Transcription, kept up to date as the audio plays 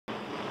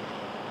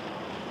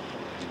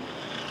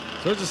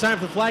So there's a sign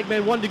for the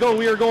flagman, 1 to go.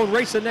 We are going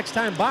racing next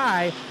time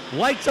by.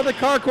 Lights on the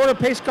car, quarter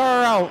pace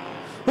car out.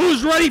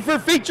 Who's ready for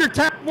feature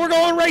time? We're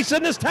going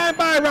racing this time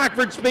by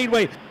Rockford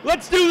Speedway.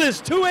 Let's do this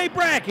 2A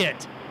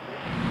bracket.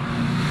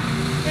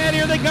 And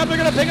here they come, they're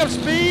gonna pick up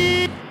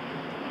speed.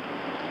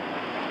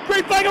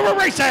 Green flag and we're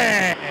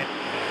racing.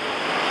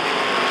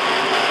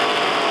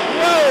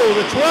 Whoa,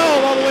 the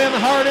 12 all the way on the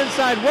hard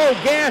inside. Whoa,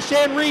 Gash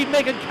and Reed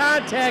making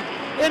contact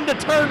into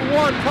turn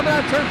 1. Coming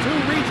out turn 2,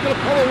 Reed's gonna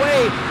pull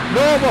away.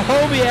 Noah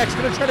Mahoviak's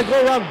gonna try to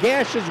go around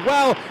Gash as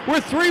well.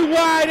 We're 3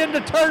 wide into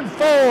turn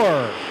 4.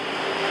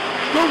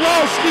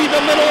 Goralski,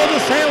 the middle of the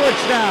sandwich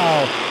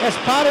now, as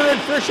Potter and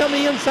Frisch on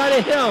the inside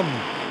of him.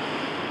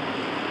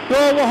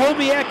 Noah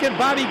Mahoviak and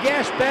Bobby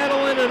Gash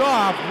battling it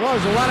off. Well,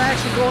 there's a lot of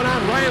action going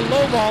on. Ryan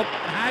Lowvalt,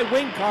 high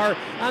wing car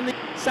on the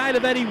side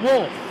of Eddie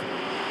Wolf.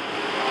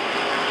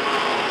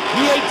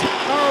 The 18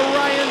 car,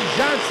 Ryan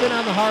Johnson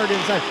on the hard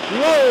inside.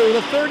 Whoa,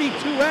 the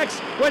 32X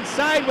went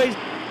sideways.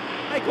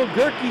 Michael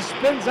Gerke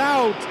spins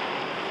out.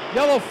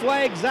 Yellow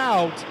flag's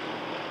out.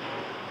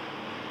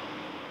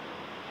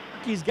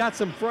 Gerke's got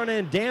some front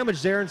end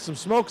damage there and some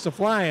smoke's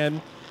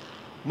a-flying.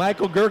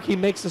 Michael Gerke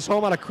makes his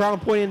home out of Crown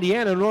Point,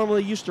 Indiana.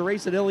 Normally used to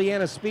race at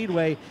Indiana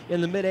Speedway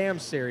in the Mid-Am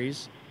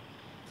Series.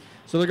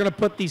 So they're going to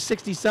put the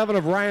 67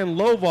 of Ryan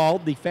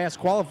Lowvald, the fast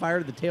qualifier,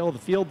 to the tail of the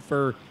field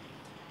for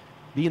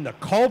being the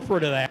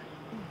culprit of that.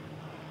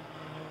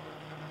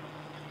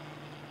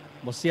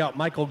 We'll see how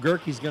Michael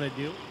Gerke's going to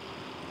do.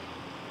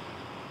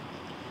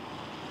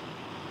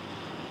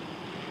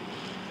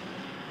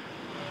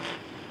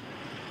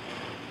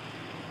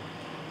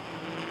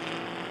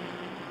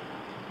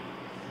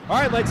 All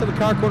right, lights on the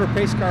car, quarter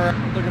pace car.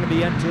 They're going to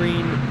be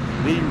entering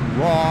the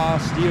Raw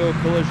Steel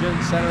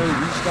Collision Center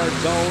restart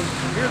zone.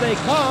 Here they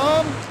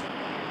come.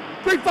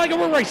 Green flag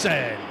and we're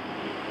racing.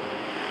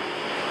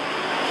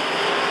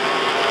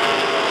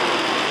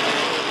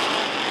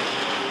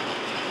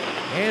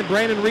 And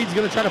Brandon Reed's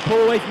going to try to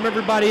pull away from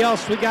everybody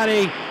else. We got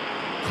a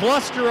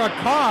cluster of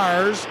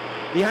cars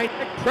behind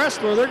Nick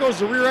Pressler. There goes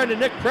the rear end of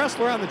Nick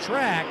Pressler on the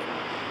track.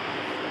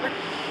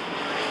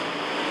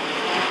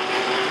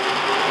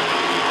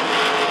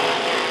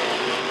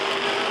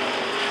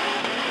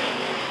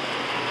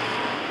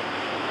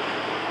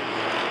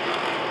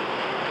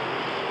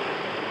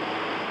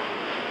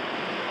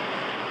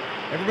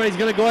 Everybody's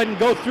going to go ahead and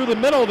go through the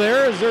middle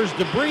there as there's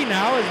debris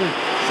now as the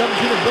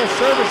 17 of Bill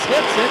Service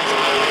hits it.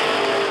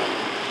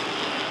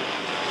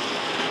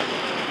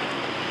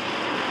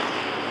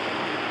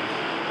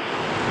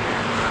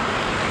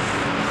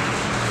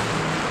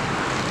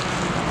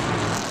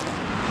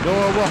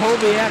 Noah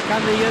Wahoviak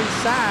on the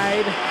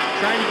inside,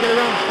 trying to get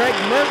around Craig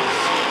Mertz,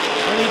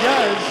 and he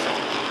does.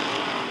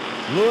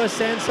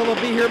 Louis Ansel will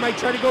be here, might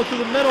try to go through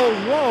the middle.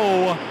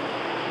 Whoa!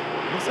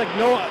 Looks like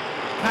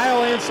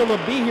Kyle Ansel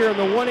will be here in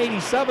the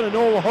 187, and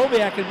Noah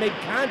Wahoviak had made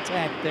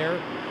contact there.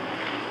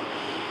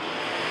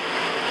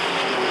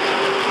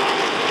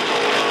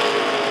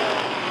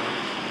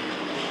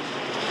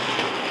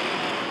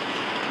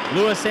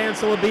 Louis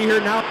Ansel will be here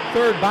now,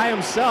 third by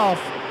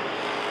himself.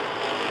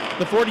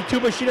 The 42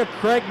 machine of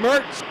Craig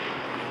Mertz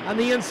on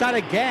the inside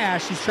of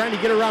Gash. He's trying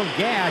to get around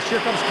Gash. Here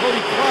comes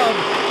Cody Clubb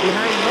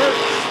behind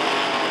Mertz.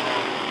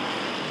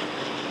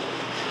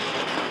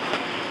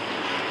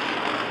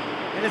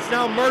 And it's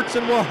now Mertz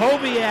and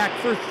Wahoviak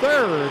for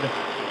third.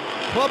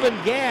 Clubb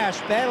and Gash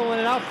battling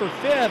it out for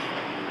fifth.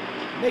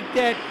 Make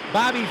that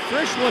Bobby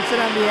Frisch wants it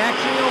on the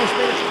action. He almost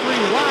made it 3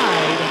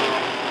 wide.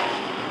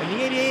 And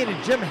the 88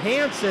 of Jim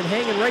Hansen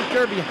hanging right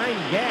there behind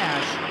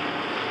Gash.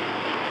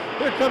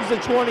 Here comes the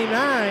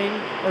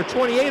 29, or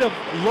 28 of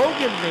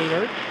Logan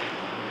Maynard.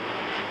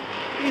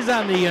 He's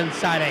on the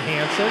inside of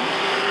Hansen.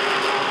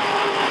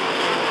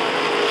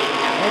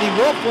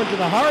 Eddie Wolf went to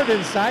the hard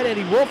inside.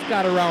 Eddie Wolf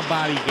got around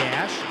Bobby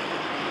Gash.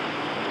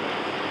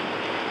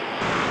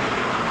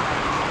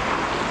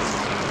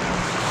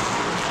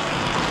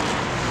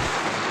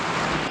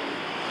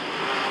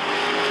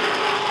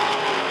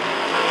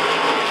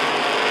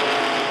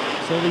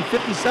 So the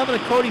 57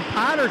 of Cody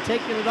Potter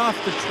taking it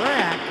off the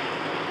track.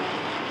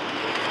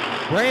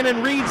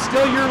 Brandon Reed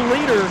still your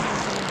leader,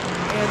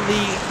 and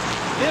the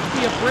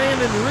 50 of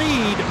Brandon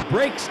Reed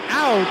breaks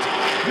out.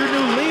 Your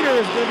new leader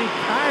is going to be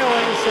Kyle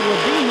Anderson,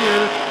 will be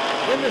here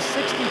in the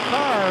 60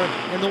 car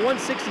and the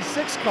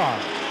 166 car.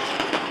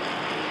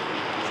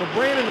 So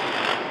Brandon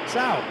is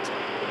out.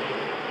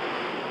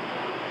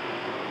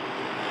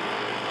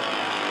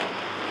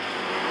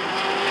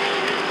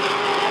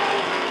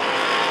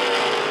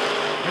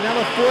 And now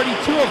the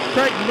 42 of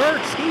Craig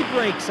Mertz, he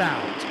breaks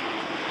out.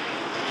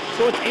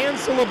 So it's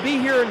Ansel will be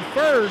here in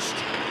first,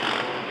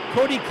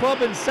 Cody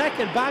Clubb in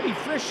second, Bobby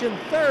Frisch in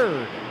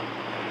third.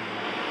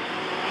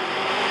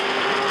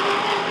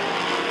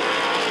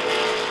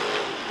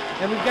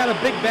 And we've got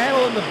a big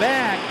battle in the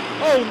back.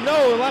 Oh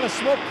no, a lot of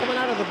smoke coming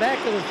out of the back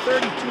of the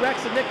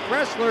 32X of Nick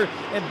Pressler,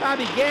 and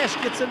Bobby Gash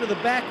gets into the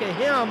back of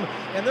him,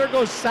 and there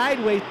goes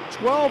sideways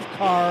 12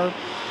 car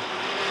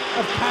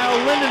of Kyle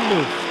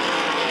Lindenmuth.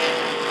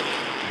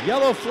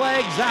 Yellow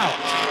flag's out.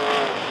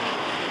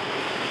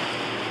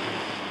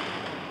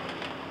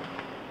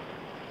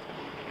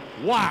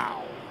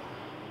 Wow.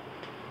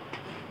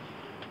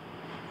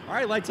 All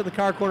right, lights of the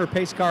car corner,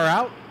 pace car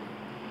out.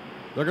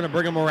 They're going to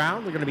bring them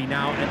around. They're going to be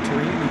now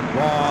entering the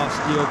raw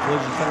steel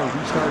collision center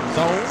restart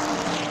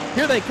zone.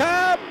 Here they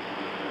come.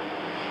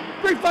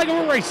 Green flag and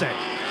we're racing.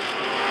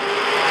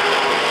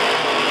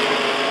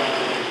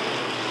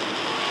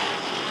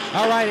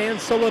 All right,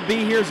 Ansela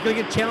B here is going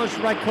to get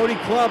challenged by Cody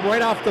Clubb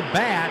right off the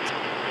bat.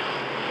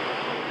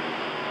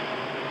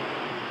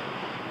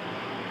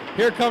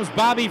 Here comes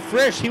Bobby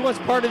Frisch. He wants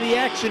part of the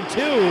action too.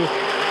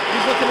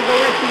 He's looking to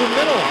go right through the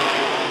middle.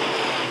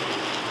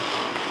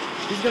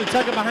 He's going to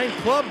tuck it behind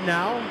Clubb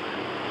now.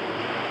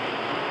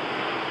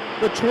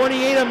 The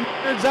 28 of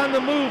Maynard's on the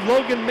move.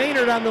 Logan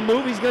Maynard on the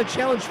move. He's going to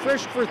challenge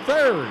Frisch for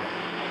third.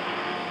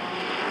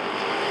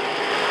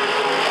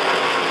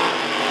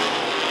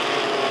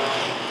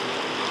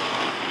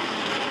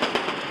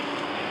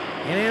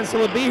 And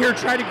Ansela B here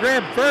tried to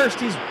grab first.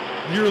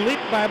 You're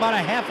leading by about a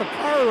half a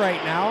car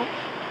right now.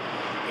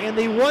 And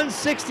the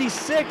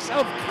 166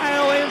 of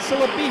Kyle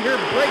Ansela B here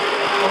breaks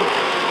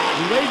out.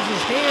 He waves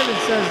his hand and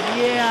says,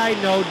 yeah, I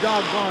know,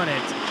 doggone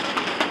it.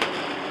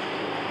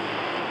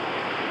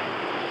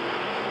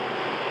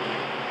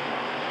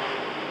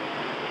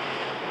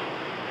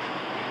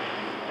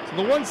 So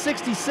the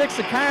 166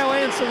 of Kyle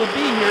Ansela B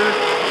here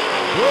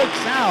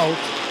breaks out.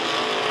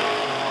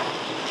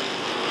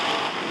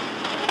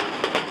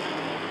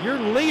 Your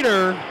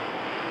leader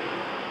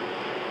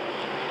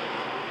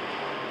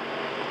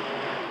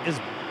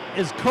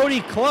is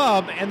Cody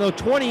Clubb, and the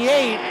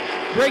 28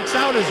 breaks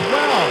out as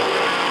well.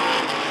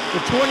 The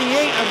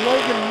 28 of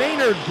Logan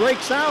Maynard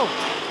breaks out.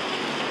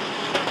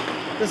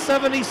 The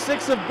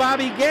 76 of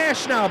Bobby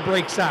Gash now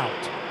breaks out.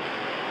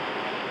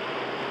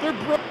 They're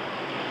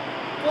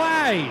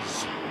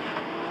flies.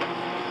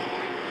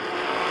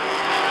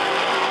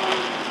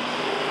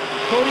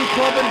 Cody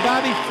Clubb and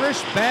Bobby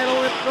Frisch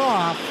battle it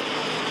off.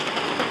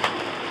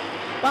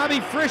 Bobby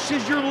Frisch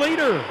is your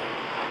leader.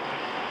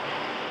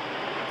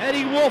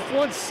 Eddie Wolf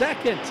wants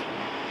second.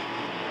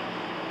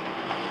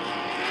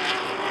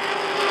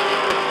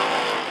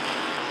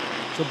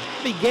 So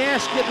Bobby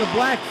Gash getting the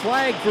black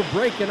flag for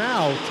breaking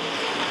out.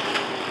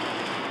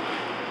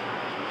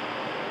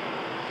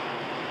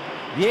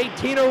 The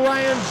 18 of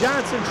Ryan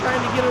Johnson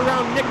trying to get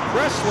around Nick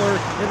Pressler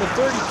in the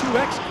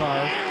 32X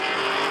car.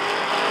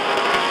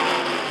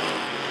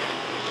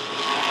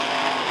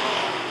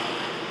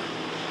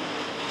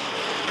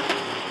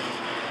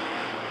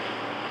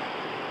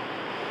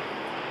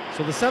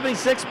 So the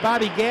 76,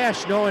 Bobby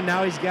Gash, knowing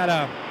now he's got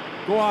to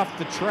go off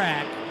the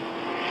track.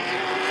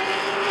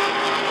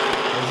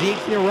 As the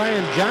 18 of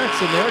Ryan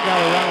Johnson there got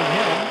around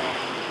him.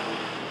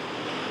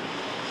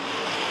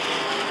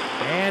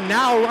 And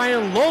now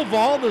Ryan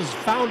Lowvald has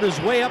found his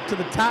way up to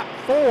the top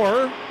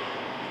four.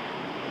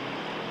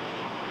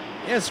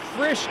 As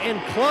Frisch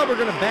and Clubb are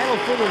going to battle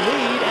for the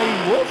lead,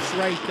 and Wolf's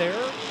right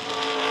there.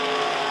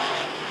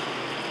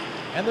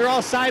 And they're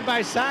all side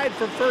by side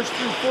for first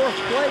through fourth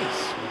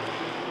place.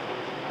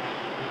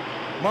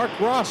 Mark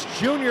Ross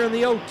Jr. in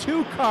the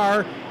 02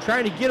 car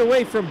trying to get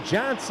away from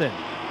Johnson.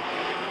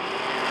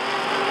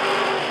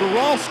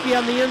 Goralski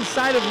on the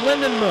inside of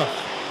Lindenmuth.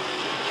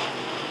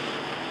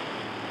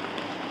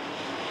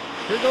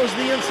 Here goes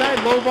the inside.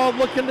 Lowvald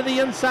looking to the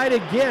inside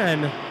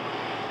again.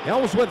 He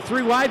almost went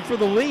 3 wide for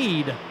the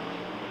lead.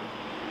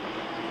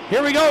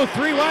 Here we go,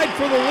 3 wide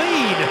for the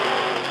lead.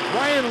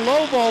 Ryan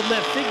Lowvald in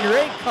that figure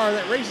 8 car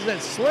that races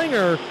that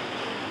Slinger.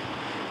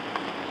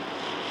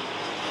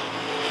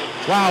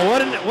 Wow,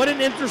 what an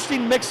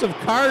interesting mix of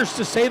cars,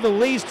 to say the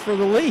least, for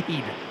the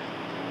lead.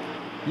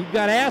 You've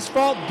got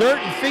asphalt, dirt,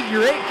 and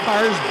figure 8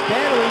 cars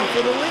battling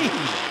for the lead.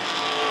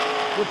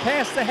 We're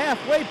past the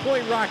halfway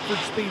point, Rockford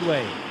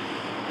Speedway.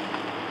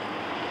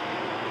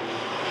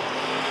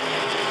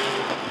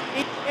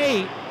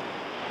 8.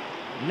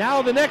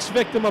 Now the next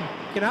victim of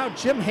breaking out,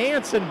 Jim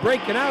Hansen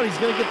breaking out. He's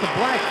going to get the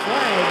black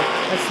flag.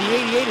 That's the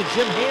 88 of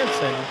Jim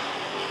Hansen.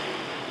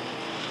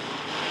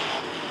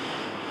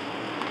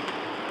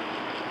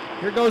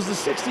 Here goes the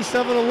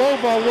 67 of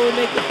Lowvald. Will he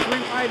make it 3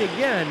 wide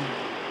again?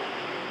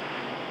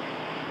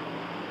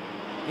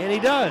 And he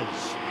does.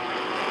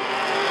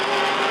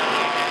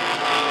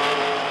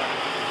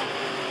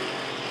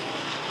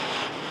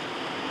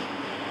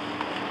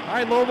 All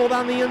right, Lowvald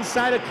on the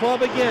inside of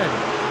Clubb again.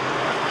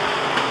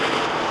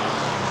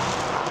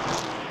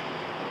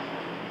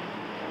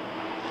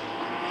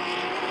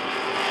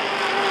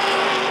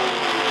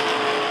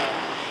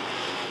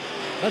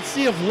 Let's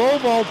see if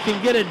Lowvald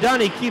can get it done.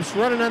 He keeps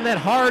running on that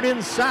hard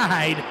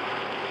inside.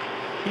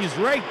 He's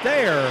right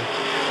there.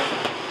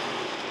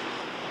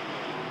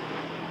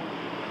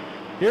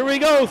 Here we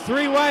go,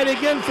 3 wide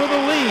again for the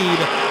lead.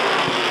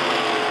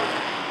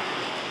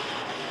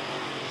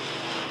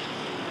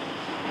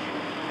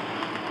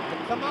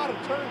 They come out of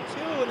turn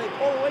 2 and they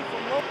pull away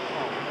from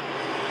Lowvald.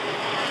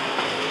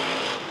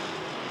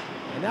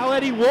 And now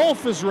Eddie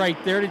Wolf is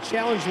right there to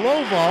challenge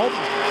Lowvald.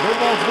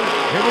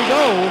 Here we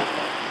go.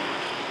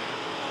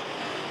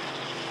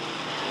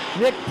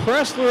 Nick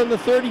Pressler in the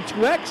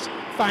 32X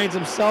finds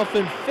himself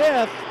in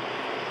 5th.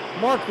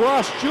 Mark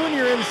Ross Jr.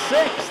 in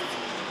 6th.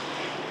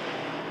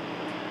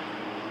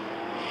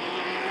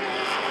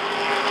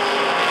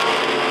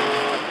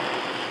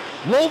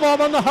 Lovall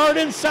on the hard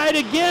inside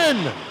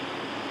again.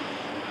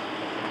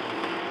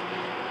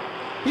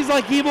 He's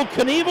like Evel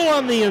Knievel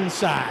on the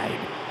inside.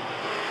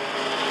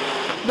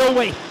 No,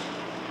 wait.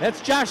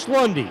 That's Josh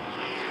Lundy.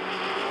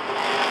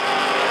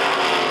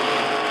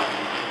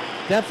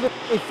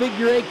 Definitely a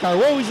figure 8 car.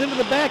 Whoa, he's into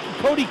the back of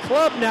Cody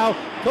Clubb now.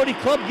 Cody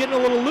Clubb getting a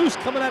little loose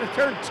coming out of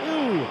turn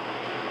 2.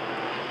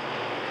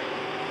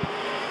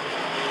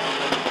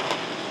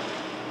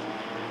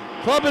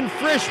 Clubb and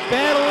Frisch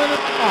battling it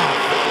off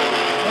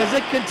as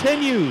it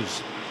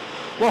continues.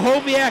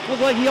 Wachowiak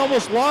looked like he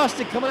almost lost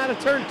it coming out of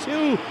turn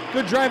 2.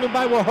 Good driving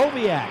by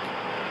Wachowiak.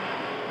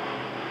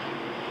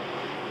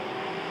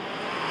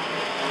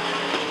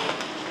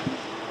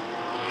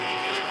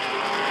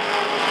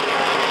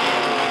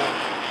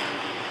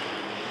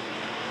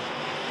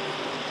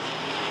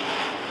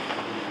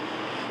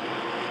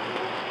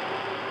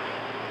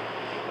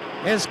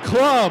 As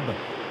Clubb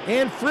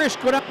and Frisch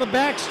go down the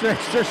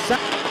backstretch, they're side.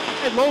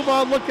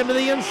 Lovall looking to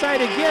the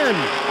inside again.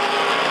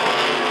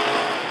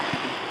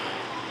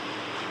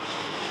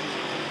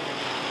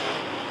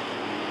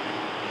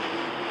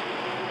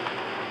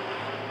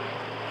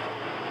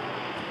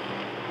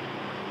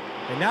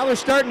 And now they're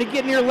starting to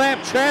get near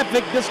lap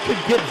traffic. This could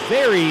get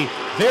very,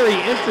 very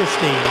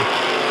interesting.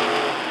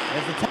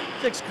 As the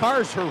top 6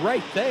 cars are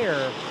right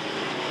there.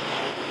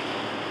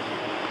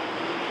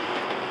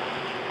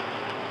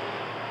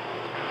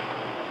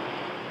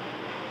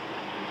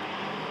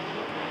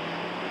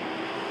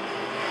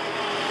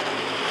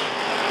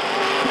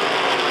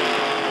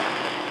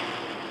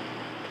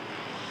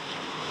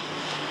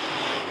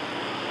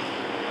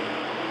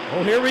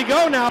 Oh, here we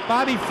go now.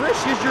 Bobby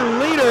Frisch is your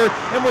leader,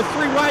 and with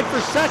 3 wide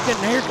for second.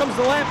 And here comes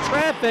the lap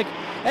traffic.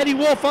 Eddie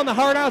Wolf on the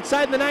hard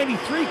outside in the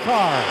 93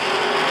 car.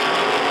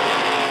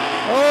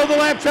 Oh, the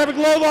lap traffic.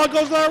 Lovall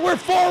goes there. We're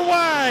 4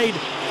 wide.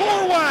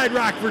 4 wide,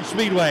 Rockford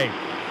Speedway.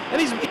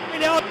 And he's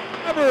beating out.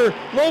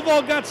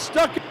 Lovall got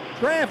stuck in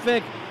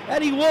traffic.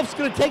 Eddie Wolf's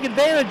going to take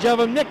advantage of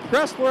him. Nick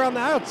Pressler on the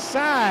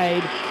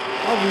outside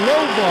of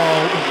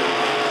Lovall.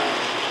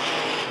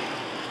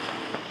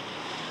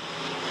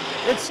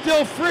 It's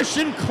still Frisch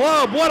and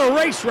Clubb. What a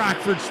race,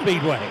 Rockford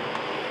Speedway.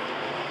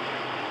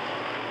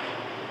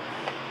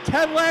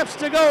 10 laps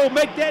to go.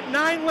 Make that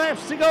 9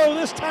 laps to go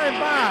this time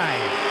by.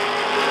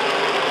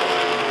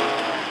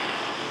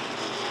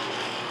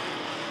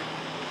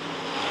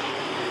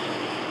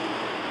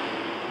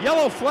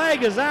 Yellow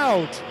flag is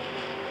out.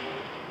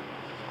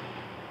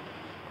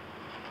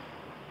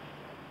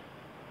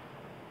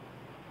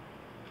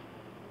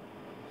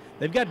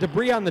 They've got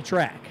debris on the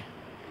track.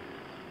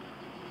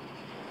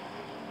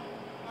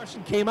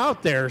 Caution came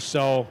out there,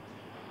 so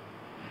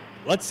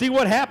let's see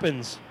what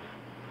happens.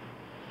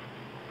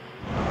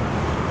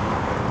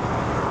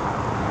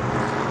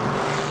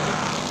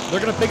 They're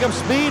going to pick up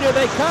speed. Here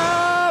they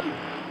come.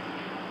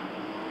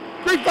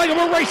 Green flag, and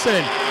we're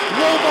racing.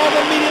 Lovall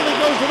immediately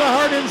goes to the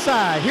hard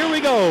inside. Here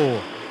we go.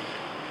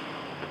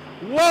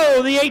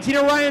 Whoa, the 18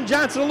 of Ryan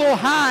Johnson a little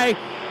high.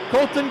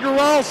 Colton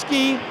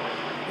Guralski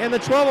and the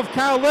 12 of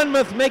Kyle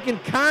Linmuth making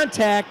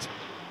contact.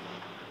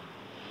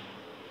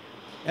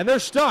 And they're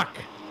stuck.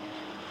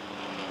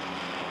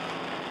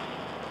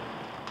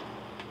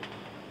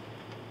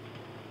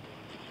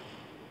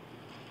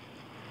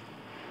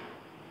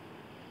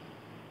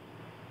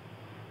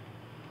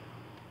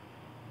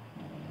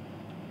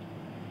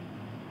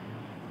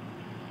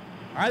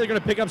 All right, they're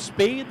going to pick up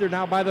speed. They're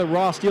now by the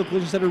Raw Steel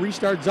Collision Center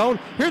restart zone.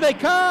 Here they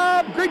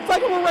come. Green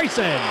flag, and we're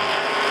racing.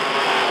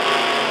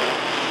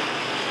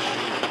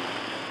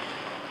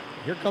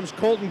 Here comes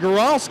Colton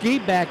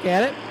Guralski back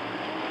at it.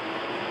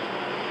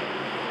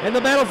 And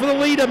the battle for the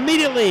lead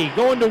immediately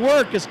going to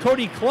work is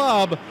Cody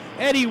Clubb,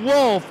 Eddie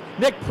Wolf,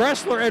 Nick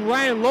Pressler, and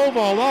Ryan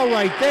Lovall all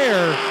right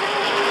there.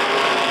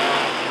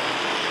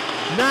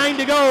 9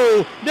 to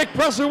go. Nick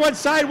Pressler went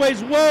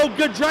sideways. Whoa,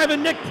 good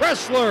driving, Nick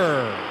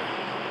Pressler.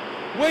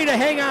 Way to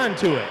hang on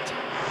to it.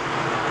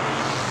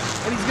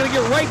 And he's going to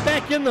get right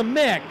back in the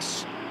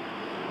mix.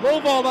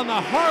 Lovall on the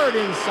hard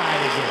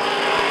inside again.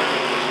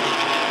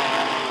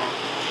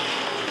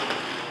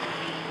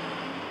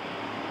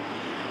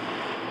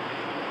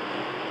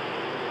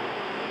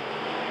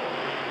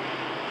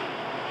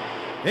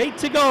 8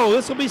 to go.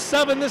 This will be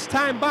 7 this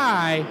time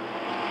by.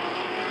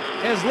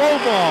 As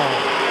Lovall,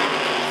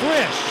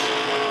 Frisch,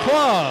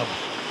 Clubb,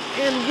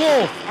 and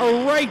Wolf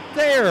are right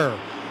there.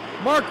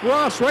 Mark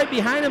Ross right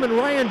behind him and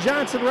Ryan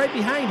Johnson right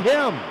behind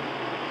him.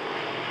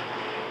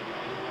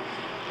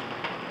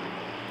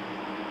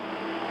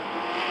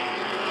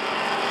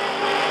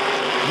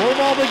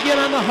 Lovall again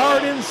on the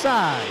hard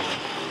inside.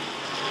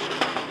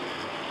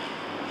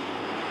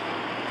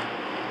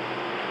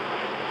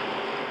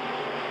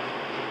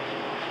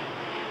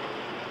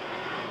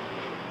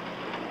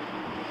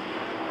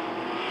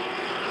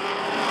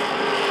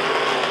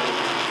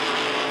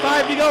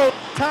 Five to go,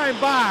 time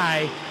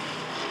by.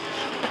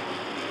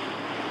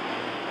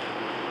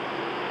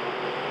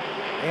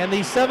 And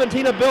the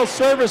 17 of Bill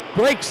Service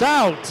breaks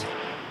out.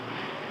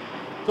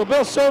 So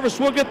Bill Service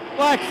will get the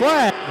black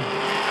flag.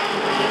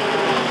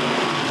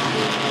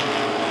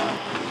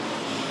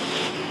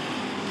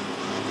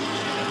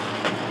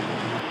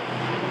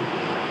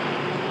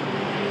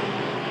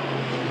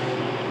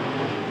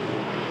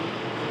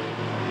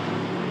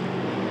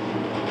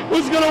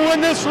 Who's going to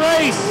win this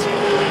race?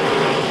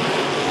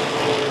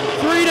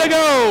 3 to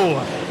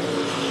go.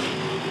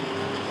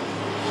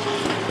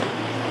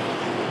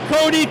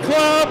 Cody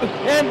Clubb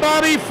and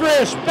Bobby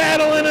Frisch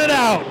battling it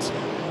out.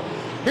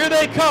 Here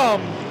they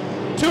come.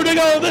 2 to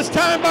go this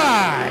time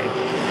by.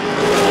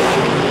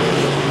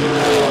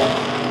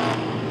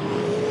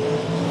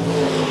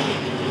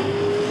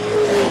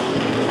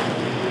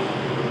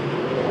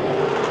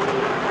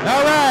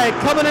 All right,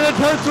 coming into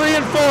turn 3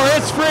 and 4.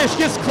 It's Frisch,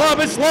 gets Clubb,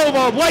 it's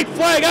Lova. White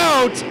flag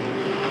out.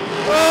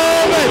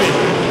 Oh, baby.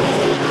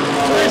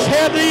 Frisch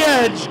had the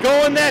edge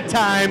going that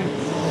time.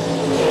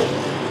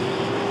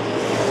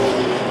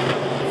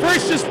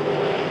 Frisch just,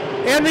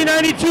 and the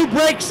 92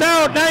 breaks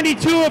out.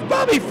 92 of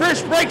Bobby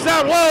Frisch breaks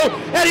out low.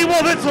 Eddie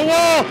Wolf hits the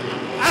wall.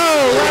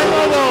 Oh, right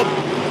low.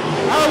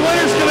 Our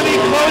winner's going to be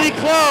Cody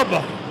Clubb.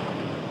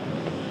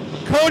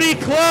 Cody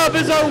Clubb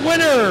is our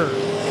winner.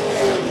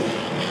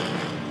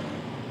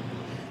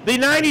 The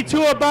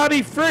 92 of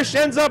Bobby Frisch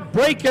ends up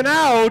breaking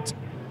out,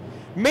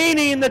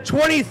 meaning the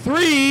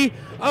 23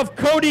 of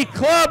Cody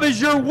Clubb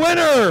is your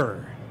winner.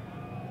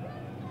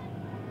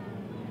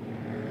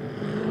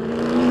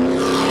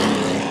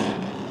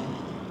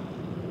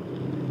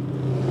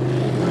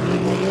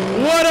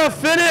 What a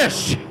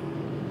finish!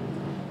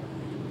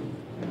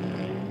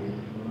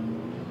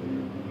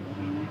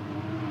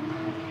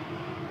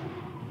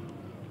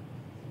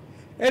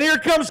 And here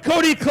comes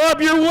Cody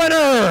Clubb, your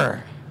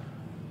winner.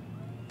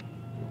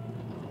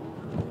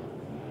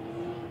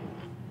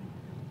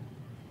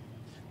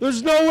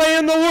 There's no way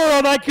in the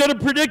world I could have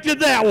predicted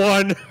that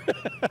one.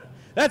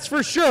 That's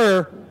for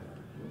sure.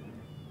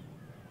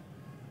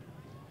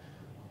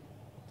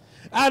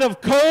 Out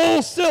of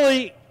Coal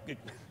City,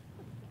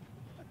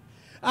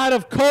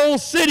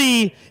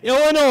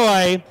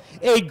 Illinois,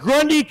 a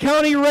Grundy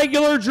County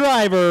regular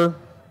driver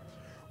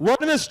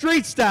running the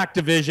street stock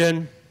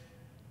division.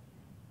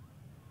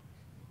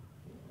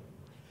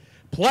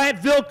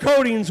 Platteville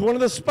Coatings, one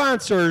of the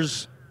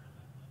sponsors.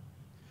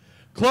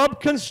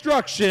 Club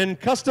Construction,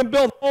 custom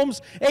built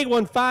homes,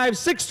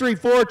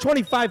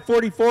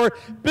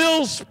 815-634-2544.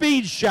 Bill's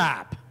Speed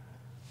Shop.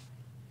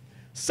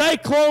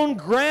 Cyclone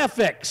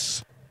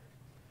Graphics.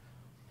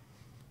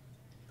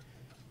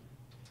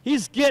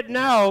 He's getting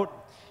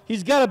out.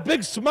 He's got a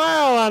big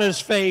smile on his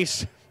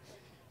face.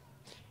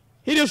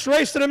 He just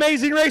raced an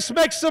amazing race.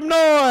 Make some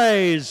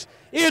noise.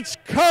 It's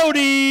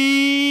Cody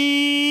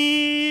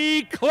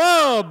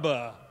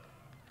Clubb.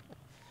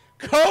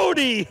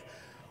 Cody,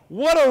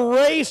 what a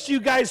race you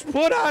guys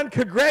put on.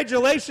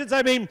 Congratulations.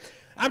 I mean,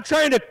 I'm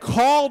trying to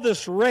call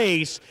this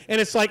race,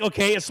 and it's like,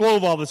 okay, it's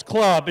Lowell, it's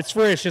Clubb, it's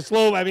Frisch, it's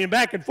Lowell. I mean,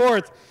 back and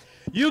forth.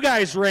 You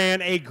guys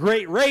ran a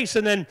great race,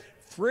 and then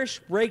Frisch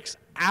breaks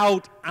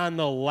out on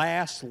the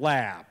last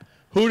lap.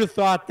 Who'd have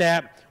thought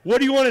that? What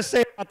do you want to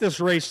say about this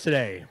race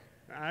today?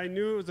 I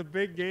knew it was a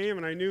big game,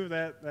 and I knew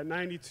that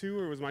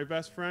 92er was my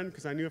best friend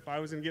because I knew if I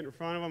was going to get in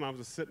front of him, I was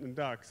a sitting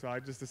duck. So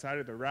I just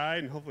decided to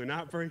ride and hopefully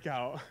not break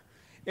out.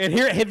 And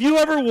here, have you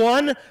ever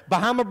won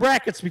Bahama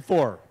Brackets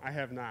before? I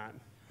have not.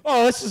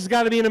 Oh, this has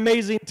got to be an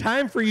amazing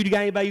time for you. Do you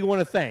got anybody you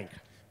want to thank?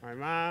 My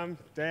mom,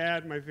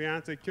 dad, my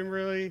fiance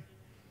Kimberly,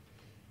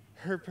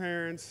 her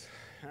parents,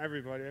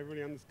 everybody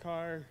on this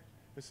car.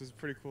 This is a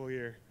pretty cool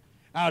year.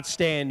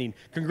 Outstanding.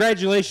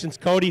 Congratulations,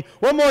 Cody.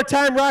 One more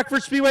time,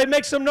 Rockford Speedway,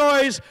 make some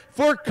noise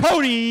for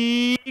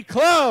Cody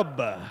Clubb.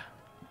 I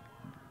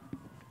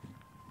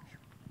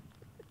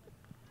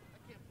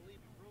can't believe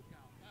he broke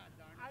out. God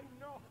darn it. I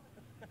know.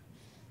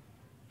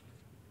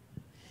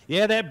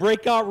 Yeah, that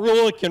breakout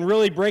rule, it can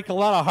really break a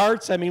lot of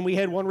hearts. I mean, we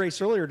had one race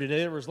earlier today.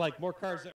 There was like more cars that